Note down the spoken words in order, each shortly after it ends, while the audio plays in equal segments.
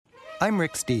I'm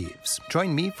Rick Steves.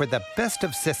 Join me for the best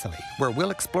of Sicily, where we'll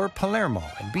explore Palermo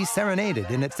and be serenaded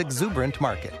in its exuberant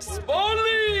markets.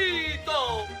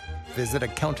 Bonito! Visit a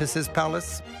countess's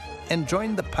palace and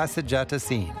join the passeggiata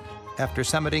scene. After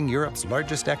summiting Europe's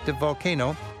largest active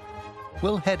volcano,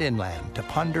 we'll head inland to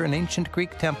ponder an ancient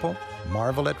Greek temple,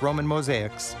 marvel at Roman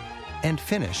mosaics, and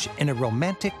finish in a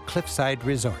romantic cliffside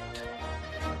resort.